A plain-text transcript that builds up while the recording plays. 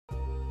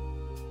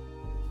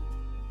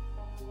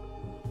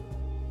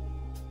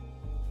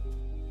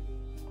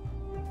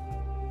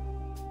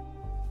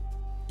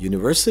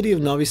University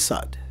of Novi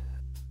Sad.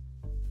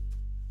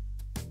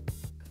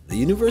 The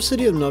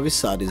University of Novi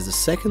Sad is the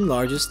second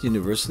largest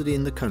university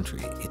in the country.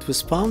 It was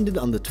founded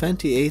on the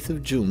 28th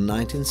of June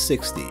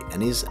 1960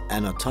 and is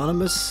an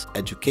autonomous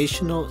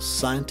educational,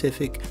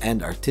 scientific,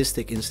 and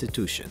artistic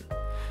institution.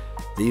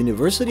 The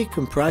university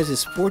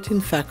comprises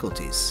 14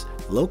 faculties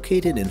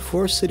located in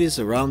 4 cities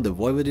around the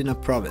Vojvodina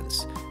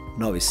province: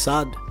 Novi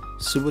Sad,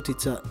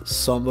 Subotica,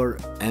 Sombor,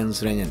 and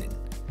Zrenjanin.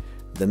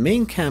 The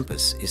main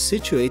campus is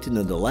situated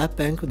on the left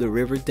bank of the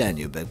river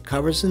Danube and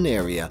covers an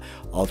area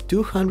of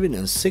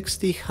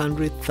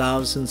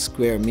 260,000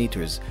 square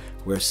meters,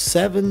 where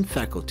 7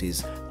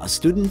 faculties, a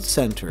student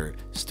center,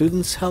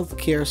 students' health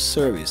care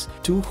service,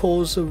 2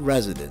 halls of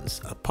residence,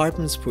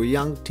 apartments for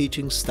young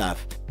teaching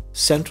staff,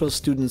 Central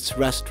Students'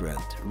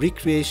 Restaurant,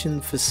 recreation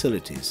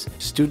facilities,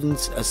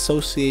 Students'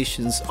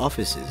 Associations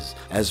offices,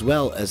 as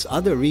well as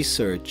other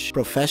research,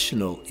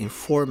 professional,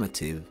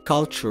 informative,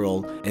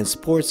 cultural, and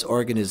sports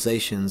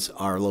organizations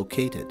are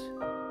located.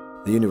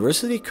 The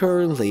university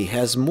currently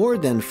has more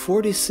than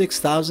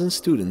 46,000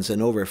 students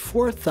and over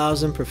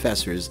 4,000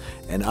 professors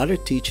and other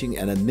teaching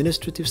and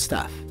administrative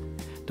staff.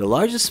 The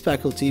largest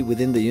faculty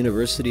within the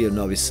University of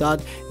Novi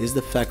Sad is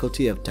the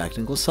Faculty of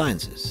Technical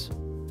Sciences.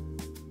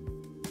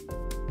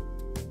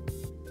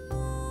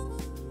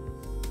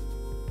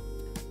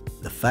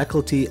 The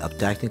Faculty of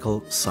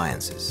Technical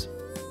Sciences.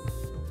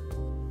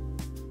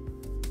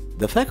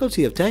 The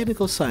Faculty of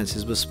Technical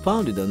Sciences was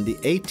founded on the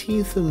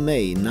 18th of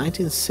May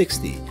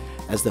 1960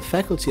 as the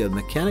Faculty of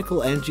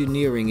Mechanical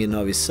Engineering in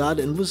Novi Sad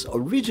and was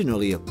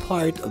originally a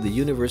part of the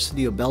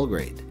University of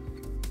Belgrade.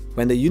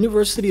 When the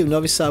University of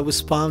Novi Sad was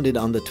founded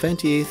on the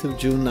 28th of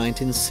June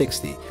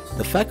 1960,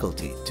 the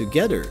faculty,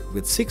 together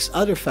with 6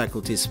 other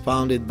faculties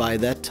founded by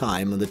that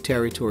time on the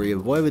territory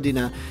of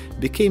Vojvodina,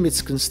 became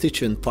its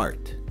constituent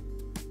part.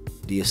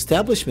 The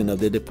establishment of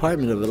the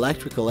Department of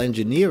Electrical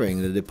Engineering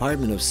and the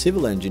Department of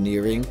Civil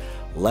Engineering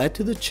led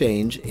to the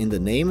change in the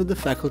name of the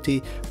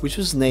faculty, which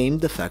was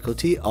named the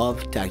Faculty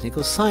of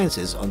Technical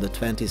Sciences on the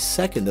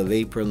 22nd of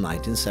April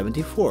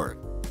 1974.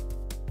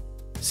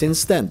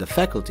 Since then, the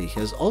faculty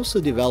has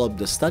also developed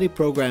the study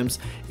programs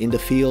in the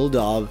field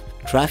of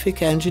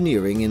Traffic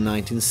Engineering in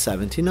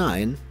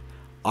 1979,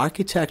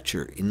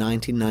 Architecture in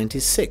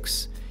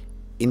 1996,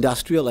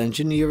 Industrial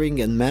Engineering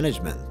and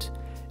Management,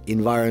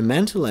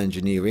 Environmental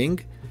Engineering,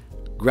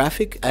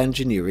 Graphic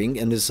Engineering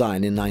and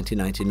Design in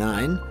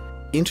 1999,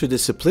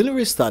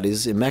 Interdisciplinary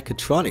Studies in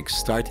Mechatronics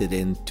started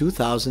in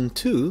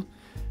 2002,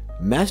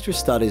 Master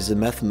Studies in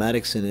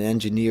Mathematics and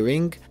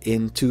Engineering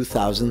in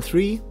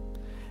 2003.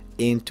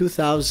 In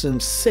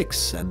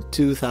 2006 and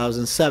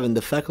 2007,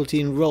 the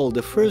faculty enrolled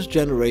the first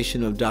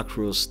generation of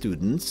doctoral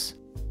students.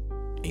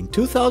 In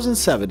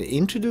 2007, it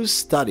introduced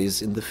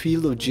studies in the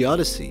field of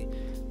geodesy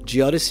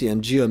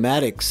and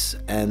geomatics,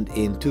 and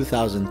in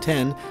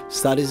 2010,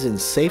 studies in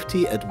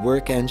safety at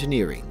work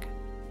engineering.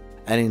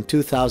 And in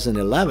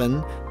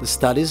 2011, the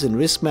studies in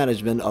risk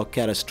management of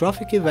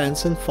catastrophic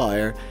events and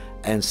fire,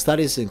 and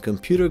studies in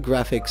computer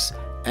graphics,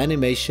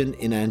 animation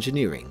in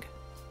engineering.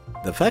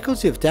 The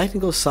Faculty of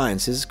Technical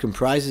Sciences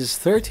comprises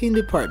 13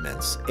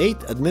 departments, 8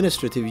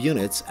 administrative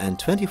units, and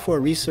 24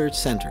 research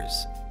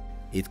centers.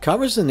 It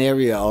covers an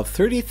area of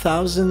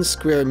 30,000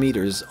 square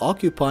meters,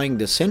 occupying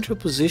the central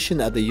position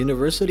at the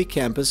university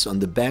campus on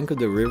the bank of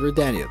the river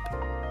Danube.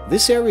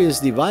 This area is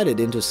divided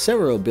into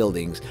several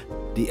buildings: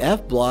 the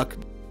F block,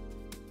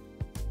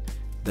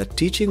 the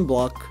teaching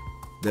block,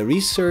 the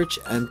research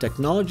and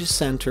technology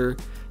center,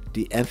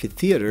 the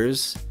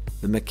amphitheaters,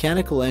 the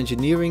mechanical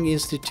engineering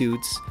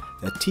institutes,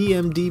 the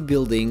TMD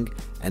building,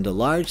 and a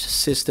large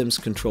systems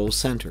control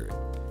center.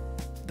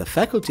 The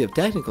Faculty of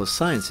Technical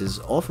Sciences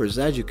offers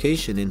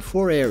education in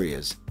 4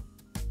 areas: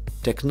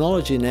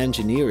 technology and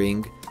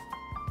engineering,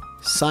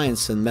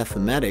 science and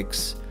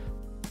mathematics,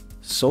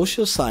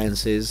 social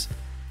sciences,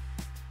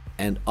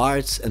 and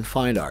arts and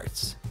fine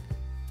arts.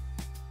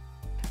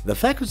 The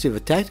Faculty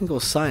of Technical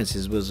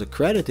Sciences was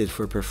accredited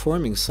for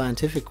performing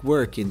scientific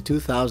work in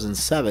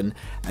 2007,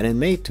 and in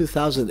May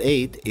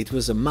 2008 it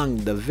was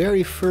among the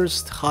very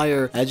first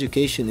higher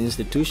education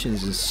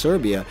institutions in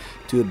Serbia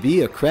to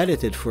be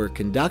accredited for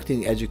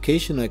conducting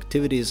educational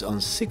activities on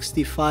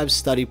 65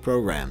 study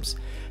programs.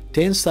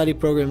 10 study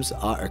programs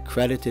are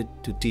accredited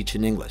to teach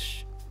in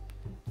English.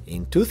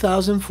 In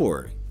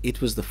 2004, it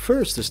was the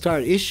first to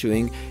start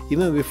issuing,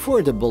 even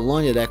before the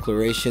Bologna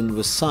Declaration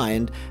was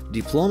signed,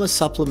 diploma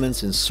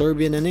supplements in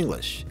Serbian and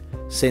English.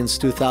 Since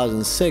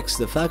 2006,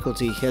 the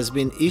faculty has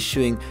been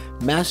issuing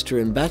master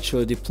and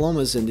bachelor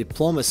diplomas and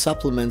diploma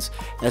supplements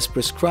as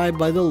prescribed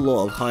by the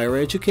law of higher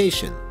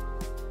education.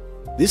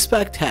 This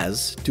fact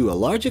has, to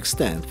a large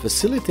extent,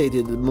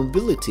 facilitated the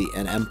mobility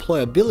and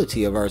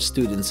employability of our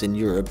students in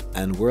Europe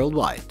and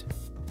worldwide.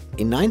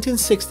 In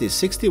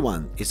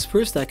 1960-61, its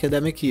first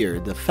academic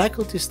year, the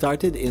faculty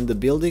started in the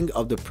building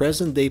of the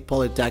present-day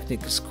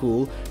Polytechnic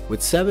School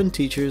with 7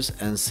 teachers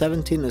and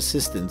 17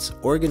 assistants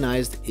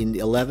organized in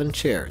 11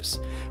 chairs,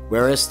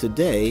 whereas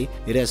today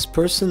it has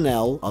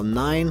personnel of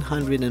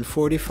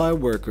 945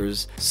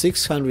 workers,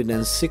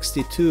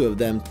 662 of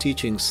them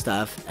teaching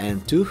staff,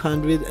 and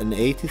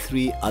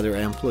 283 other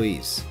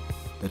employees.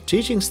 The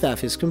teaching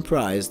staff is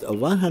comprised of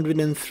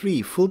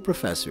 103 full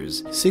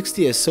professors,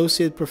 60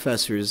 associate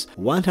professors,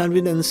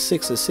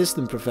 106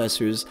 assistant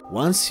professors,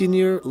 1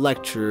 senior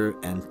lecturer,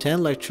 and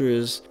 10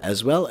 lecturers,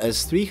 as well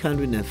as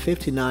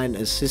 359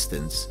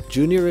 assistants,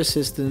 junior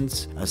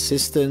assistants,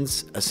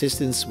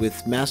 assistants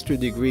with master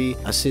degree,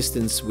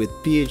 assistants with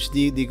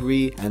PhD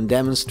degree, and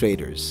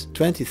demonstrators,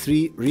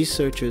 23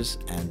 researchers,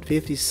 and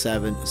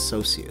 57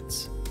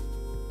 associates.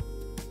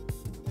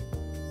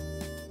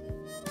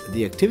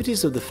 The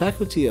activities of the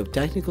Faculty of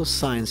Technical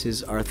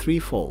Sciences are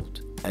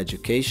threefold: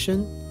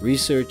 education,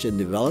 research and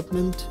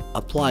development,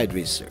 applied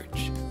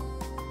research.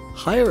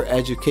 Higher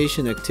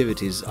education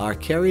activities are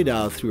carried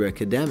out through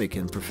academic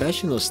and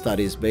professional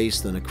studies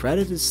based on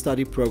accredited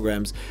study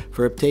programs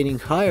for obtaining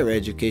higher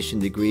education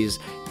degrees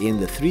in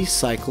the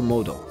 3-cycle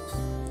model.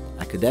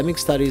 Academic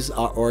studies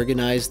are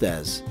organized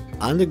as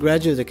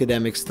undergraduate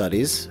academic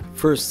studies,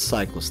 first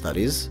cycle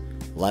studies,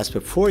 last for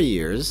 4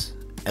 years,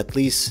 at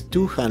least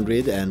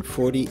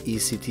 240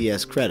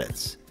 ECTS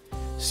credits.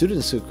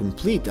 Students who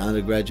complete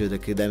undergraduate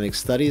academic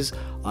studies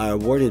are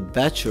awarded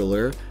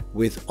bachelor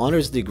with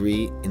honors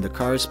degree in the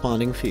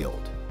corresponding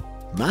field.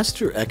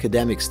 Master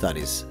academic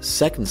studies,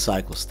 second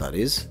cycle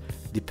studies,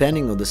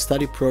 depending on the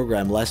study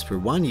program, last for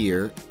 1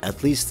 year,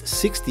 at least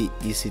 60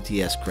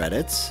 ECTS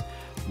credits,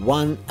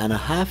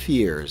 1.5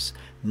 years,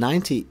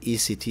 90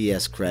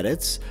 ECTS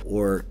credits,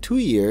 or 2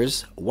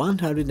 years,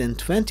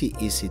 120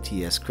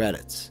 ECTS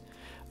credits.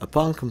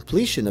 Upon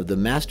completion of the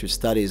master's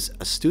studies,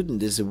 a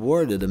student is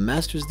awarded a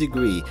master's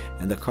degree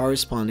in the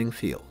corresponding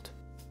field.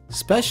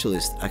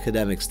 Specialist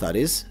academic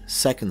studies,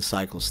 second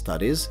cycle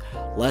studies,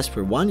 last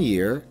for 1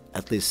 year,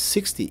 at least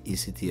 60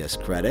 ECTS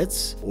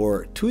credits,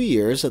 or 2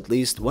 years, at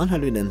least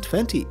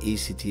 120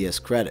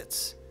 ECTS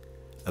credits.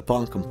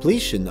 Upon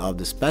completion of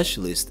the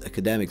specialist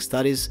academic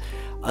studies,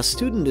 a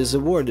student is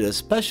awarded a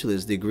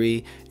specialist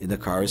degree in the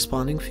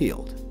corresponding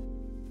field.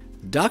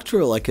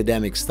 Doctoral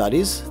academic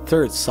studies,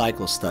 third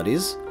cycle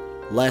studies,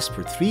 last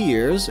for 3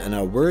 years and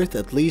are worth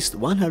at least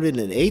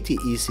 180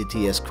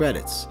 ECTS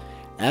credits.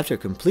 After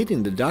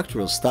completing the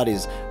doctoral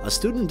studies, a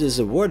student is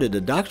awarded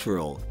a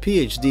doctoral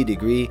PhD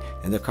degree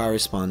in the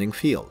corresponding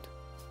field.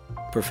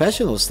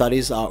 Professional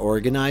studies are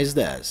organized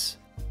as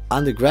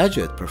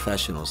undergraduate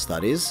professional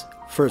studies,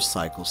 first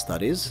cycle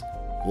studies,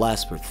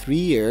 last for 3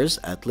 years,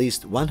 at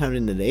least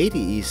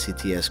 180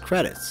 ECTS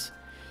credits.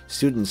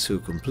 Students who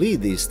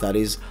complete these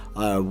studies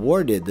are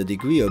awarded the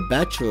degree of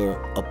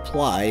Bachelor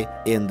Apply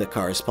in the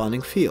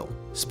corresponding field.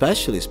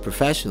 Specialist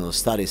professional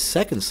studies,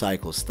 second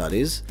cycle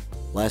studies,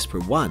 last for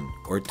 1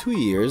 or 2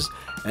 years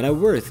and are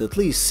worth at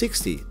least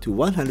 60 to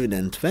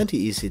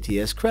 120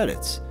 ECTS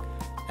credits.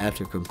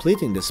 After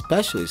completing the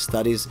specialist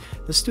studies,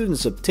 the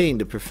students obtain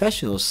the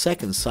professional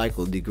second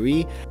cycle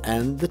degree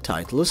and the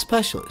title of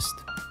specialist.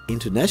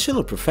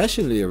 International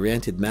professionally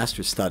oriented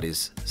master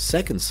studies,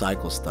 second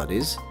cycle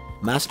studies,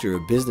 Master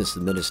of Business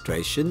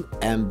Administration,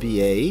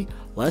 MBA,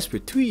 last for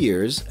 2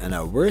 years and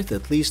are worth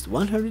at least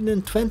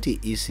 120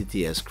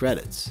 ECTS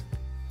credits.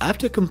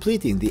 After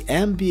completing the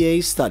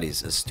MBA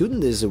studies, a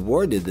student is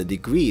awarded the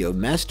degree of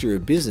Master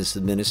of Business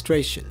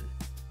Administration.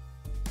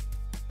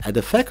 At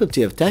the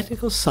Faculty of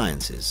Technical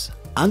Sciences,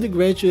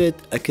 undergraduate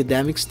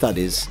academic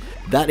studies,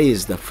 that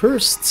is, the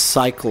first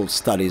cycle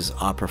studies,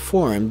 are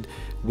performed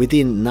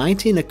within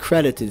 19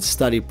 accredited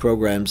study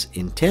programs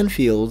in 10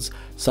 fields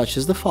such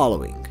as the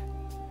following: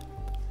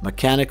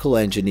 mechanical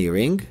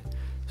engineering,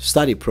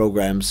 study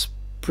programs,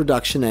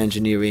 production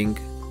engineering,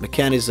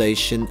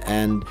 mechanization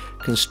and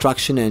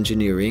construction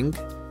engineering,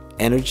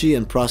 energy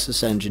and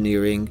process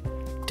engineering,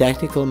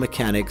 technical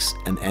mechanics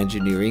and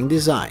engineering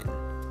design,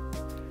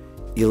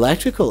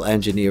 electrical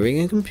engineering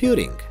and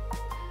computing,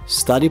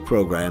 study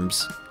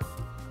programs,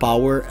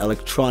 power,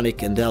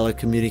 electronic and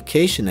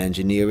telecommunication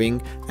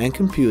engineering and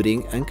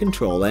computing and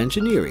control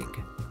engineering,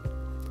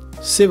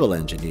 civil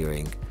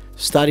engineering,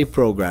 study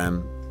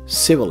program,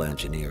 civil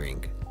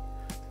engineering,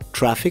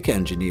 traffic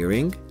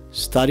engineering,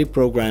 study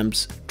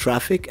programs,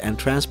 traffic and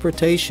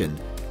transportation,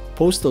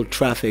 postal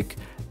traffic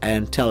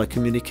and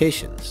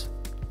telecommunications,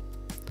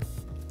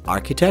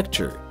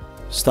 architecture,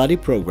 study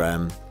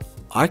program,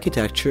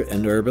 architecture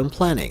and urban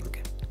planning,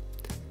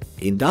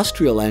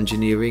 industrial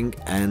engineering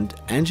and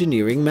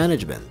engineering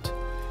management,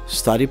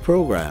 study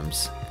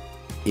programs,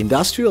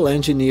 industrial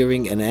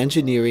engineering and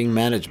engineering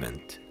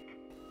management,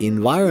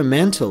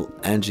 environmental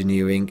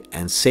engineering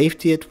and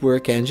safety at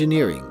work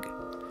engineering,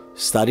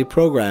 study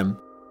program,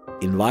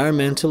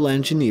 environmental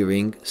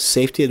engineering,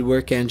 safety at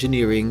work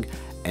engineering,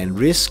 and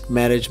risk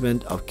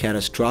management of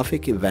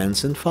catastrophic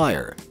events and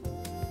fire,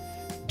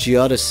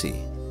 geodesy,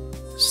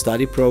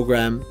 study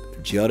program,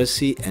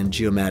 geodesy and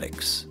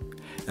geomatics,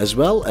 as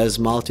well as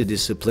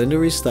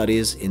multidisciplinary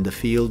studies in the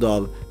field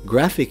of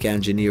graphic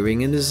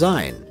engineering and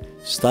design,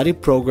 study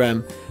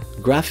program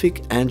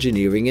Graphic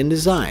Engineering and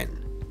Design,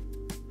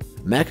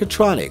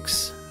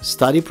 Mechatronics,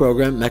 study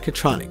program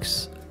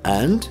Mechatronics,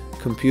 and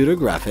Computer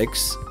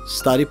Graphics,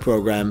 study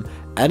program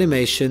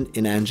Animation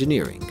in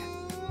Engineering.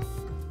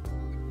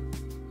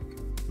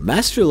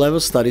 Master level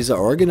studies are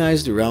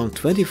organized around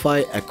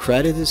 25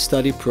 accredited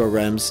study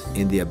programs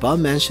in the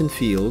above-mentioned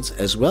fields,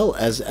 as well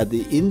as at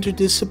the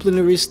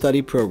interdisciplinary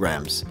study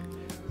programs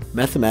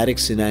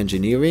Mathematics in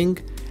Engineering,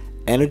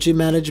 Energy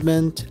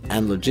Management,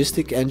 and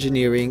Logistic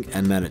Engineering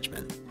and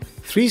Management.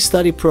 3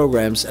 study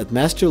programs at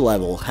master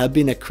level have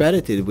been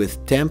accredited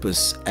with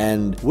Tempus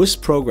and WUS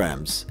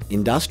programs: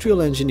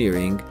 Industrial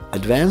Engineering,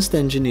 Advanced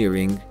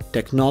Engineering,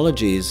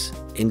 Technologies,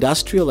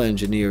 Industrial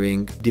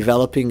Engineering,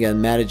 Developing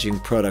and Managing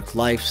Product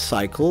Life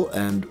Cycle,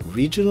 and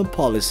Regional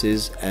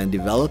Policies and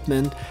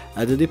Development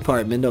at the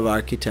Department of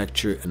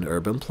Architecture and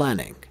Urban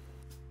Planning.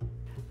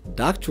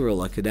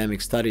 Doctoral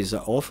academic studies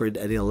are offered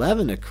at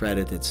 11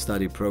 accredited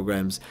study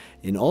programs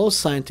in all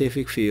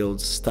scientific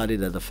fields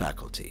studied at the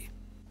faculty.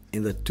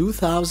 In the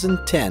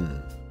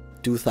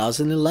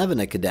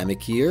 2010-2011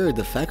 academic year,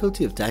 the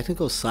Faculty of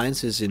Technical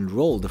Sciences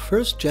enrolled the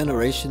first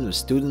generation of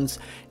students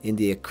in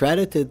the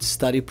accredited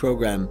study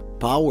program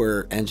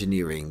Power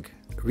Engineering,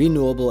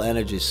 Renewable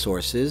Energy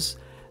Sources,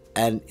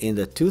 and in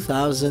the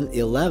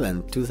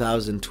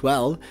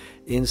 2011-2012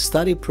 in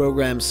study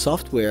program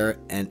Software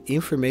and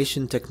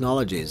Information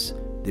Technologies,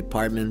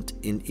 Department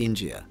in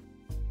India.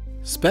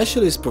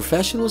 Specialist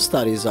professional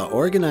studies are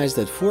organized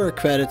at 4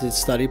 accredited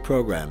study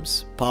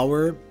programs: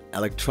 Power,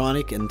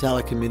 Electronic and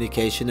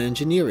Telecommunication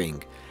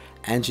Engineering,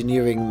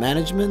 Engineering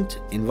Management,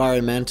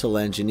 Environmental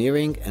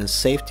Engineering and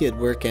Safety at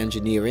Work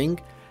Engineering,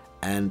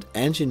 and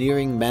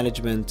Engineering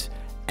Management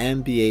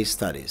MBA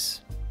Studies.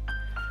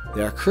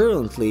 There are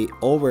currently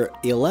over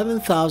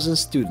 11,000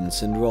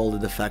 students enrolled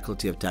in the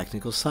Faculty of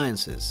Technical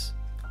Sciences.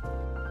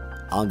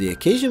 On the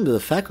occasion of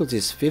the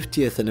faculty's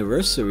 50th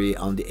anniversary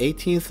on the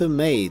 18th of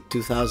May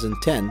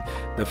 2010,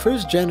 the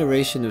first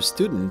generation of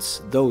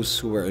students, those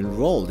who were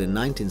enrolled in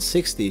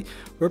 1960,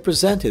 were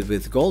presented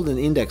with golden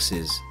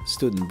indexes,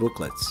 student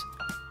booklets.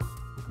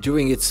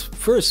 During its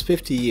first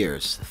 50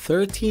 years,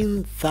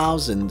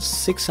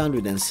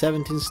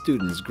 13,617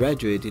 students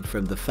graduated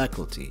from the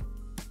faculty.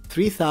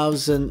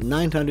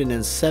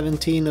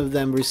 3,917 of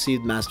them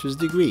received master's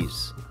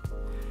degrees.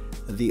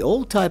 The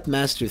old-type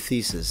master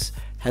thesis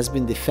has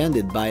been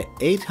defended by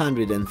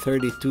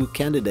 832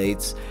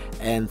 candidates,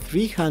 and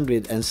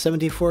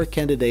 374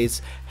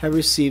 candidates have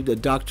received a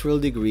doctoral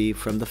degree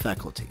from the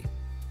faculty.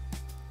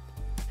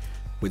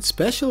 With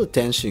special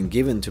attention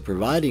given to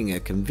providing a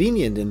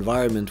convenient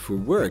environment for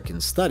work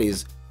and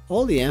studies,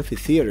 all the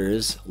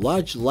amphitheaters,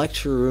 large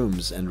lecture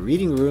rooms, and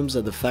reading rooms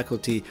of the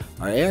faculty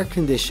are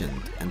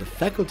air-conditioned, and the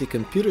Faculty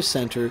Computer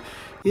Center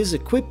is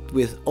equipped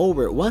with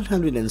over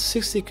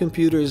 160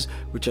 computers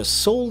which are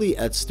solely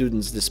at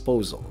students'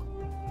 disposal.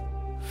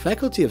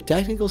 Faculty of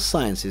Technical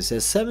Sciences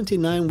has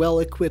 79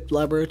 well-equipped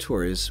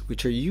laboratories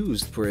which are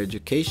used for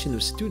education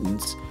of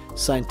students,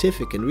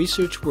 scientific and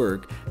research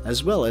work,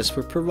 as well as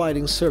for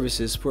providing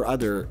services for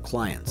other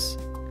clients.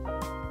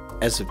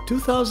 As of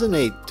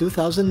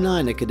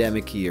 2008-2009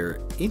 academic year,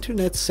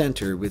 Internet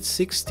Center with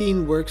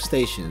 16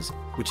 workstations,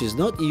 which is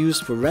not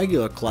used for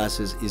regular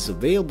classes, is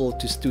available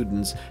to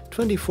students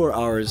 24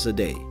 hours a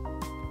day.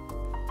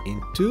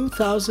 In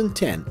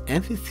 2010,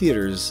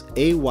 amphitheaters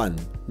A1,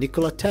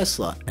 Nikola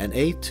Tesla, and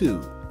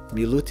A2,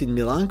 Milutin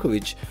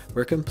Milankovic,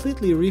 were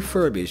completely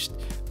refurbished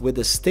with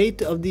the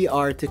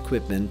state-of-the-art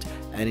equipment,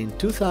 and in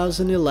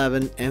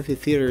 2011,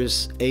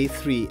 amphitheaters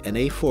A3 and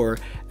A4,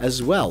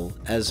 as well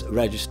as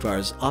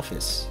Registrar's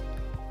Office.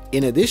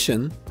 In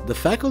addition, the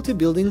faculty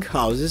building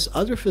houses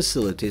other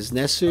facilities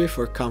necessary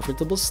for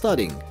comfortable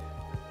studying: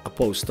 a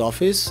post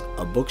office,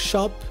 a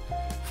bookshop,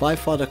 5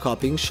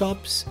 photocopying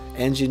shops,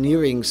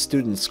 engineering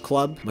students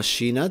club,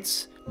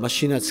 Machinats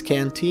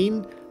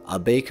canteen, a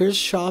baker's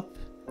shop,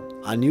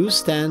 a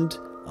newsstand,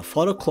 a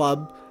photo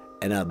club,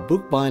 and a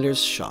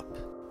bookbinder's shop.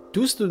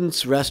 2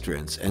 students'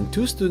 restaurants and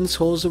 2 students'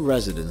 halls of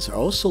residence are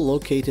also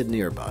located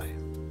nearby.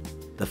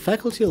 The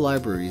faculty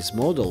library is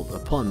modeled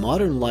upon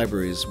modern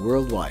libraries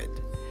worldwide.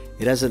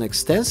 It has an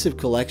extensive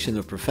collection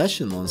of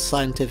professional and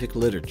scientific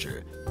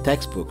literature,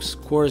 textbooks,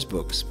 course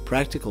books,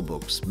 practical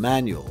books,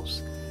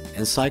 manuals,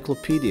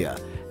 encyclopedia,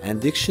 and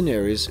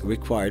dictionaries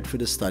required for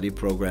the study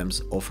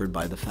programs offered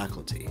by the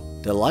faculty.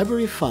 The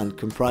library fund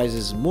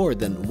comprises more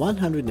than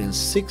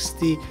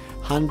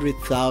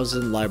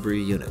 160,000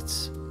 library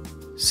units.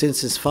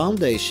 Since its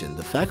foundation,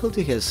 the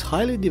faculty has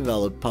highly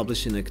developed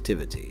publishing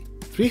activity.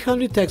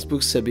 300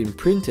 textbooks have been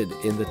printed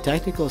in the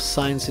Technical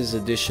Sciences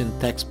Edition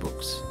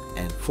textbooks,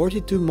 and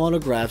 42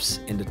 monographs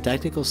in the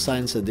Technical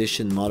Science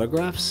Edition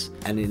monographs,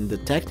 and in the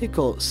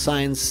Technical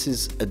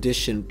Sciences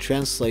Edition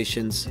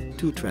translations,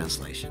 2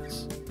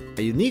 translations.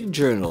 A unique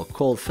journal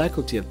called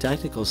Faculty of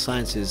Technical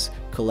Sciences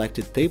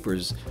Collected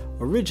Papers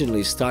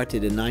originally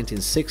started in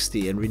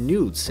 1960 and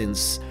renewed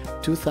since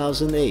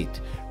 2008,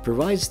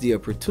 provides the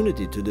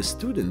opportunity to the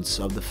students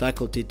of the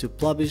faculty to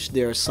publish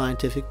their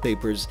scientific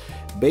papers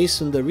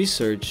based on the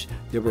research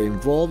they were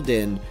involved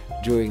in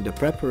during the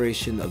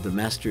preparation of the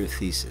master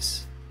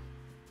thesis.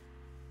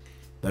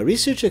 The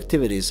research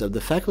activities of the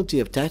Faculty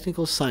of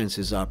Technical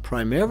Sciences are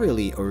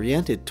primarily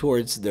oriented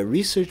towards the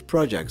research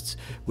projects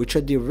which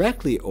are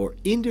directly or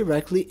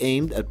indirectly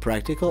aimed at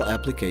practical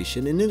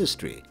application in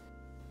industry.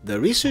 The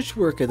research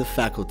work at the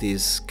faculty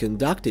is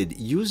conducted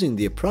using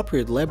the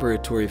appropriate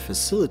laboratory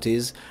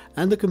facilities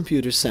and the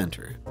computer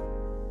center.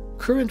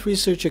 Current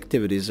research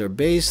activities are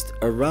based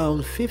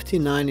around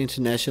 59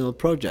 international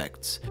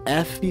projects: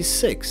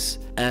 FP6,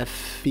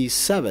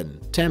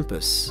 FP7,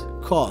 Tempus,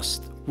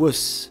 COST,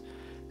 WUS,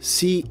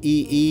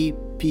 CEEPUS,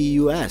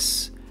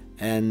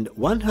 and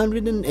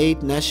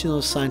 108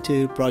 national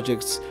scientific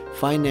projects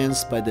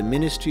financed by the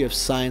Ministry of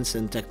Science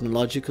and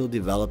Technological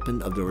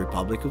Development of the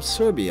Republic of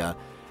Serbia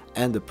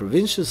and the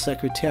Provincial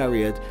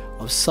Secretariat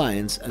of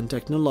Science and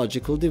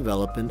Technological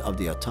Development of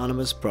the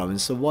Autonomous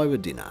Province of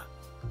Vojvodina.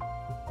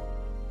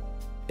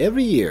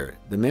 Every year,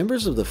 the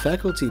members of the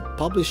faculty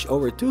publish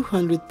over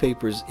 200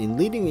 papers in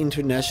leading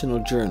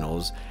international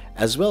journals,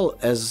 as well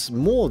as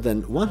more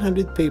than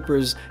 100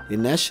 papers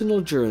in national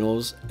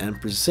journals,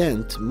 and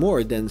present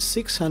more than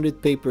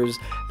 600 papers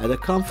at the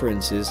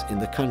conferences in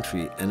the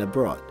country and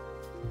abroad.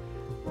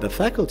 The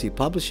faculty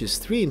publishes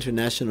 3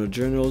 international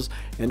journals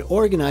and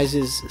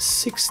organizes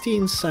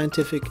 16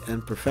 scientific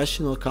and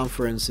professional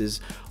conferences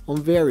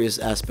on various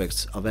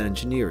aspects of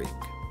engineering.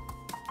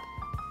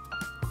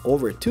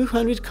 Over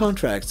 200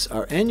 contracts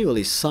are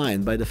annually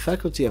signed by the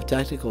Faculty of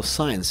Technical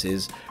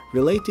Sciences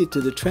related to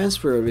the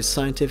transfer of its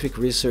scientific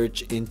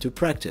research into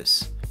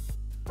practice.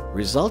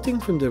 Resulting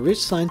from the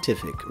rich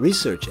scientific,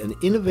 research and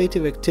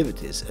innovative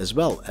activities as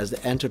well as the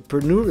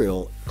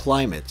entrepreneurial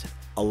climate,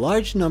 a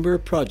large number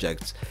of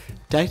projects,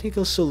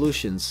 technical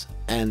solutions,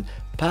 and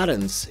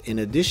patents in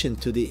addition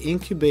to the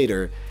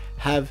incubator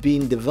have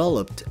been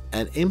developed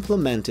and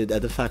implemented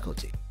at the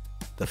faculty.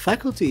 The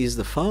faculty is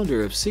the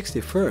founder of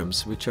 60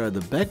 firms which are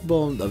the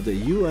backbone of the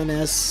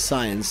UNS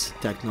Science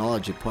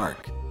Technology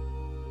Park.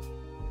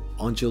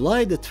 On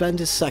July the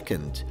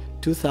 22nd,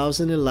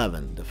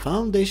 2011, the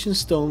foundation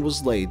stone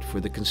was laid for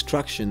the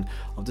construction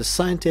of the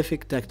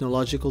Scientific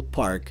Technological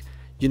Park,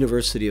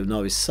 University of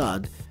Novi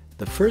Sad,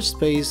 the first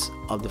phase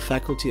of the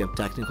Faculty of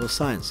Technical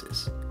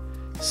Sciences.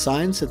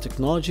 Science and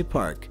Technology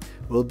Park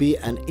will be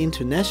an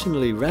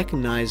internationally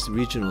recognized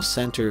regional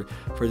center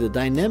for the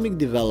dynamic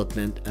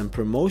development and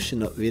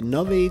promotion of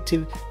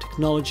innovative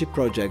technology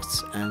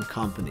projects and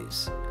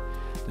companies.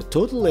 The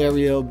total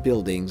area of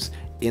buildings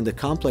in the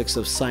complex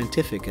of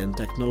Scientific and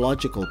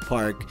Technological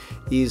Park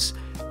is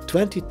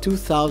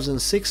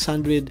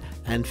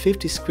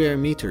 22,650 square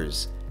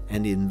meters,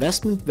 and the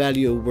investment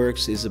value of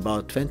works is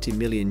about 20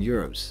 million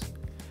euros.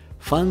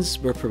 Funds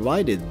were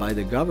provided by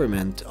the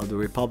government of the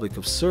Republic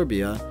of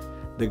Serbia,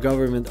 the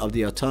government of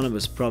the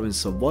Autonomous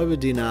Province of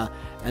Vojvodina,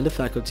 and the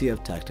Faculty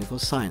of Technical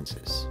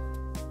Sciences.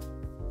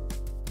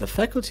 The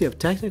Faculty of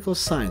Technical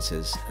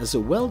Sciences has a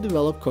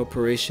well-developed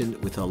cooperation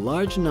with a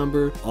large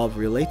number of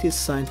related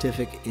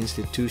scientific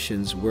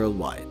institutions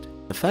worldwide.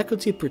 The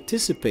faculty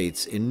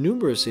participates in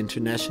numerous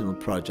international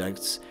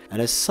projects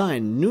and has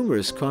signed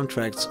numerous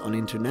contracts on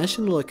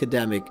international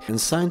academic and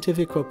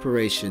scientific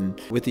cooperation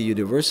with the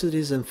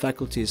universities and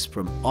faculties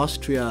from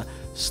Austria,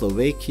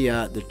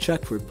 Slovakia, the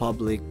Czech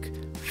Republic,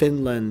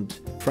 Finland,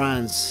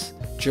 France,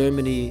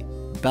 Germany,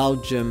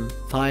 Belgium,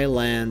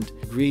 Thailand,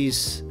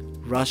 Greece,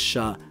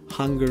 Russia,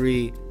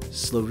 Hungary,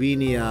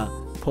 Slovenia,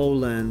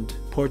 Poland,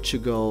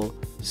 Portugal,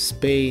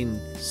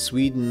 Spain,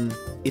 Sweden,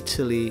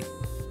 Italy,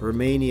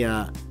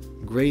 Romania,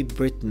 Great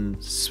Britain,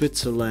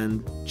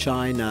 Switzerland,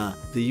 China,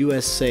 the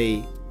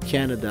USA,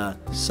 Canada,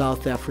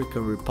 South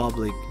African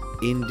Republic,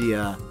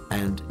 India,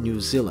 and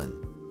New Zealand.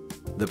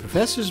 The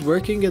professors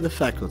working at the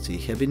faculty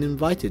have been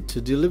invited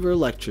to deliver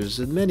lectures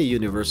at many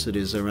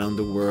universities around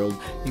the world,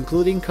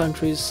 including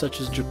countries such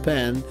as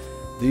Japan,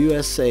 the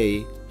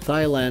USA,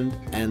 Thailand,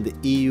 and the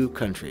EU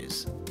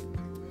countries.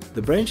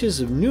 The branches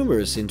of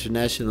numerous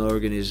international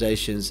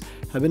organizations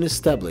have been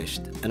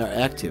established and are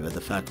active at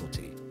the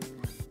faculty.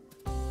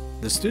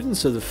 The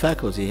students of the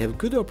faculty have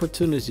good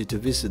opportunity to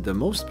visit the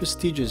most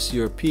prestigious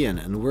European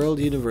and world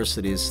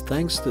universities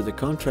thanks to the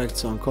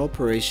contracts on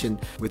cooperation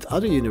with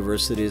other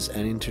universities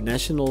and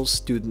international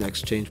student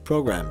exchange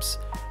programs.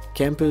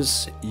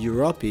 Campus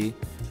Europe,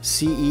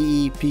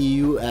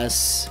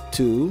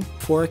 CEEPUS2,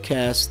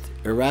 Forecast,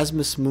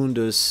 Erasmus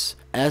Mundus,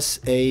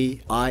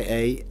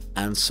 SAIA,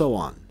 and so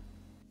on.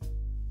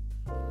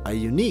 A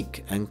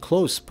unique and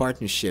close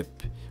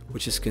partnership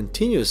which is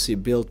continuously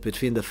built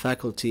between the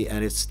faculty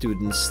and its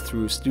students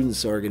through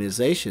students'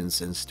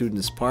 organizations and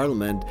students'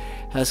 parliament,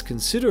 has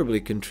considerably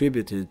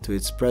contributed to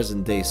its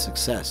present-day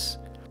success.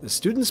 The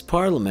Students'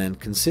 Parliament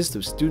consists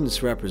of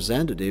students'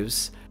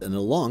 representatives and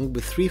along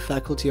with three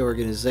faculty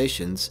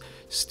organizations,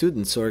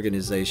 Students'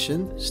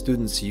 Organization,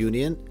 Students'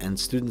 Union, and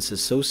Students'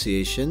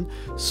 Association,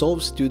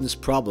 solve students'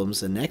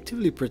 problems and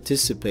actively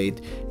participate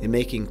in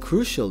making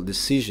crucial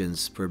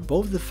decisions for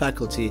both the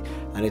faculty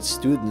and its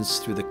students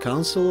through the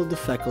Council of the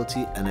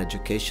Faculty and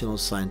Educational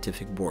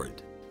Scientific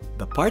Board.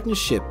 The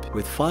partnership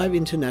with 5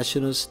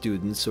 international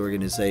students'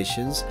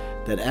 organizations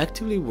that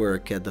actively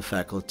work at the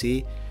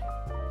faculty,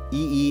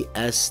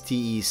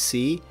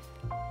 EESTEC,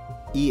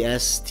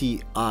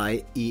 ESTIEM,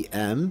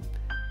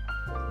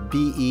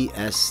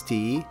 BEST,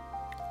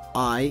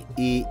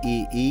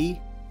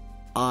 IEEE,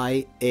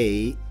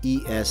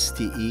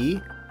 IAESTE,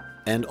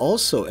 and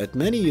also at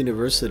many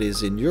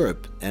universities in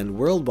Europe and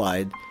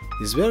worldwide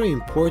is very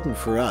important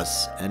for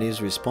us and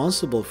is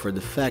responsible for the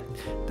fact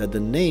that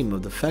the name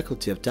of the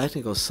Faculty of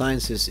Technical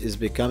Sciences is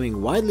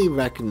becoming widely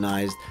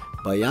recognized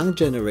by young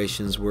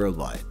generations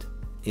worldwide.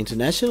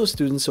 International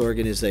students'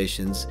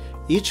 organizations,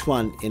 each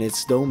one in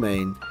its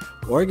domain,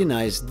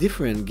 organize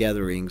different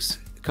gatherings,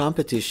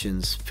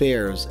 competitions,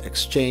 fairs,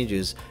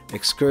 exchanges,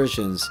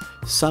 excursions,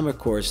 summer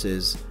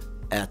courses,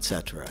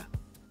 etc.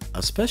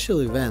 A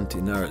special event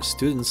in our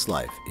students'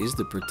 life is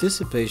the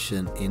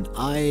participation in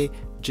IJADA's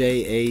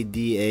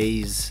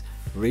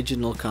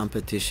regional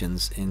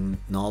competitions in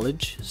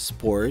knowledge,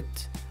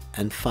 sport,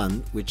 and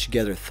fun, which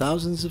gather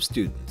thousands of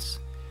students.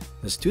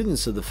 The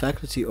students of the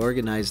faculty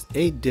organized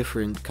 8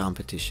 different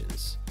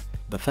competitions.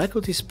 The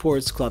Faculty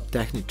Sports Club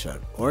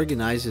Technicha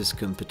organizes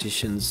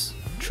competitions,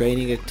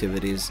 training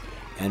activities,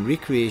 and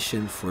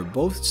recreation for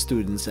both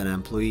students and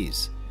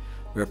employees.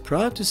 We are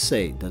proud to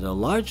say that a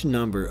large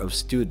number of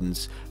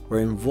students were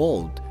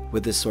involved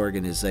with this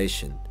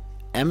organization,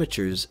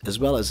 amateurs as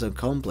well as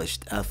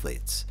accomplished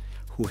athletes,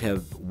 who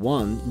have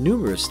won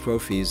numerous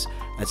trophies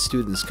at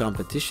students'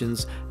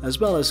 competitions as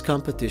well as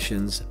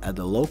competitions at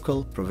the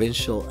local,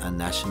 provincial, and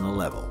national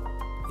level.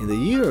 In the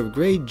year of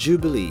Great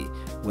Jubilee,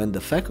 when the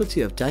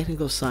Faculty of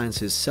Technical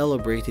Sciences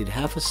celebrated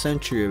half a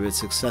century of its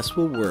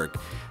successful work,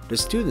 the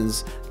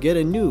students get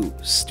a new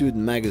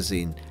student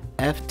magazine,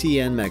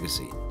 FTN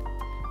Magazine.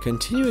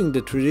 Continuing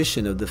the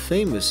tradition of the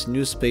famous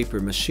newspaper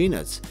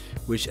Machinați,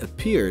 which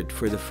appeared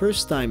for the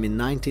first time in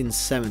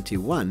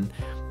 1971,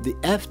 the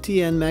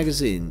FTN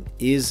Magazine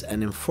is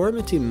an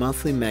informative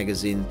monthly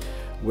magazine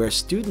where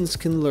students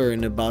can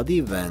learn about the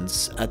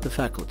events at the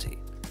faculty.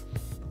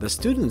 The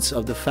students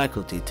of the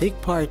faculty take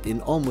part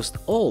in almost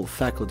all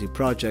faculty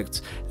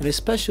projects and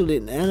especially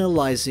in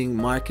analyzing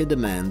market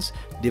demands,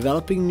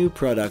 developing new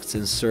products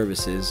and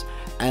services,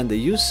 and the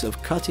use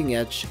of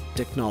cutting-edge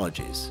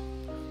technologies.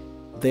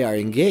 They are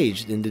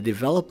engaged in the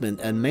development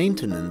and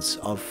maintenance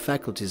of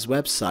faculty's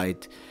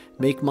website,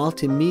 make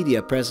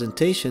multimedia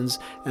presentations,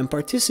 and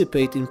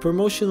participate in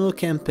promotional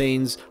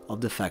campaigns of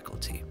the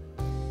faculty.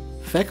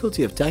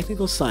 Faculty of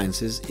Technical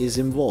Sciences is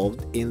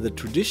involved in the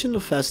traditional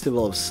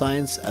Festival of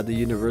Science at the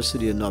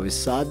University of Novi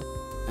Sad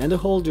and the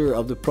holder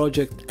of the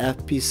project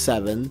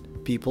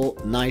FP7 People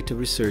Night of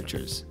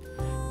Researchers.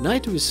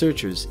 Night of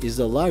Researchers is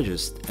the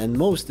largest and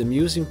most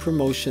amusing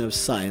promotion of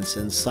science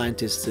and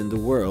scientists in the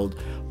world,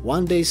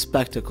 one-day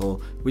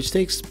spectacle which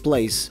takes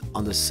place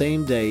on the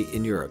same day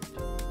in Europe.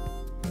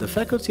 The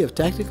Faculty of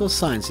Technical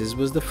Sciences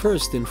was the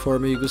first in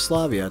former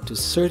Yugoslavia to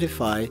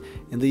certify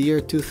in the year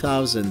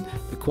 2000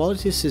 the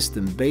quality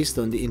system based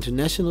on the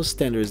international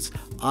standards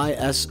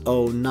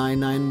ISO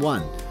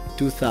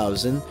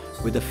 991-2000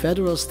 with the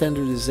Federal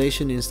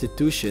Standardization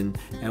Institution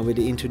and with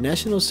the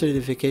International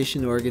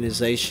Certification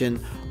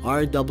Organization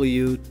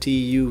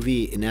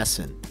RWTUV in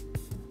Essen.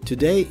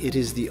 Today, it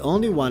is the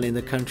only one in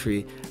the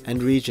country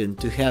and region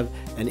to have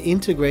an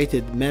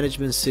integrated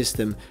management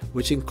system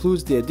which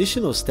includes the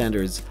additional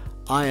standards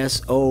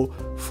ISO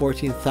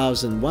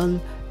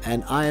 14001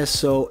 and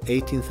ISO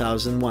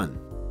 18001.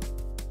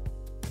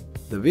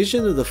 The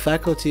vision of the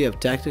Faculty of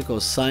Technical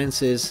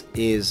Sciences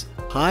is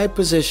high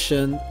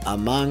position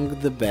among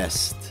the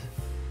best.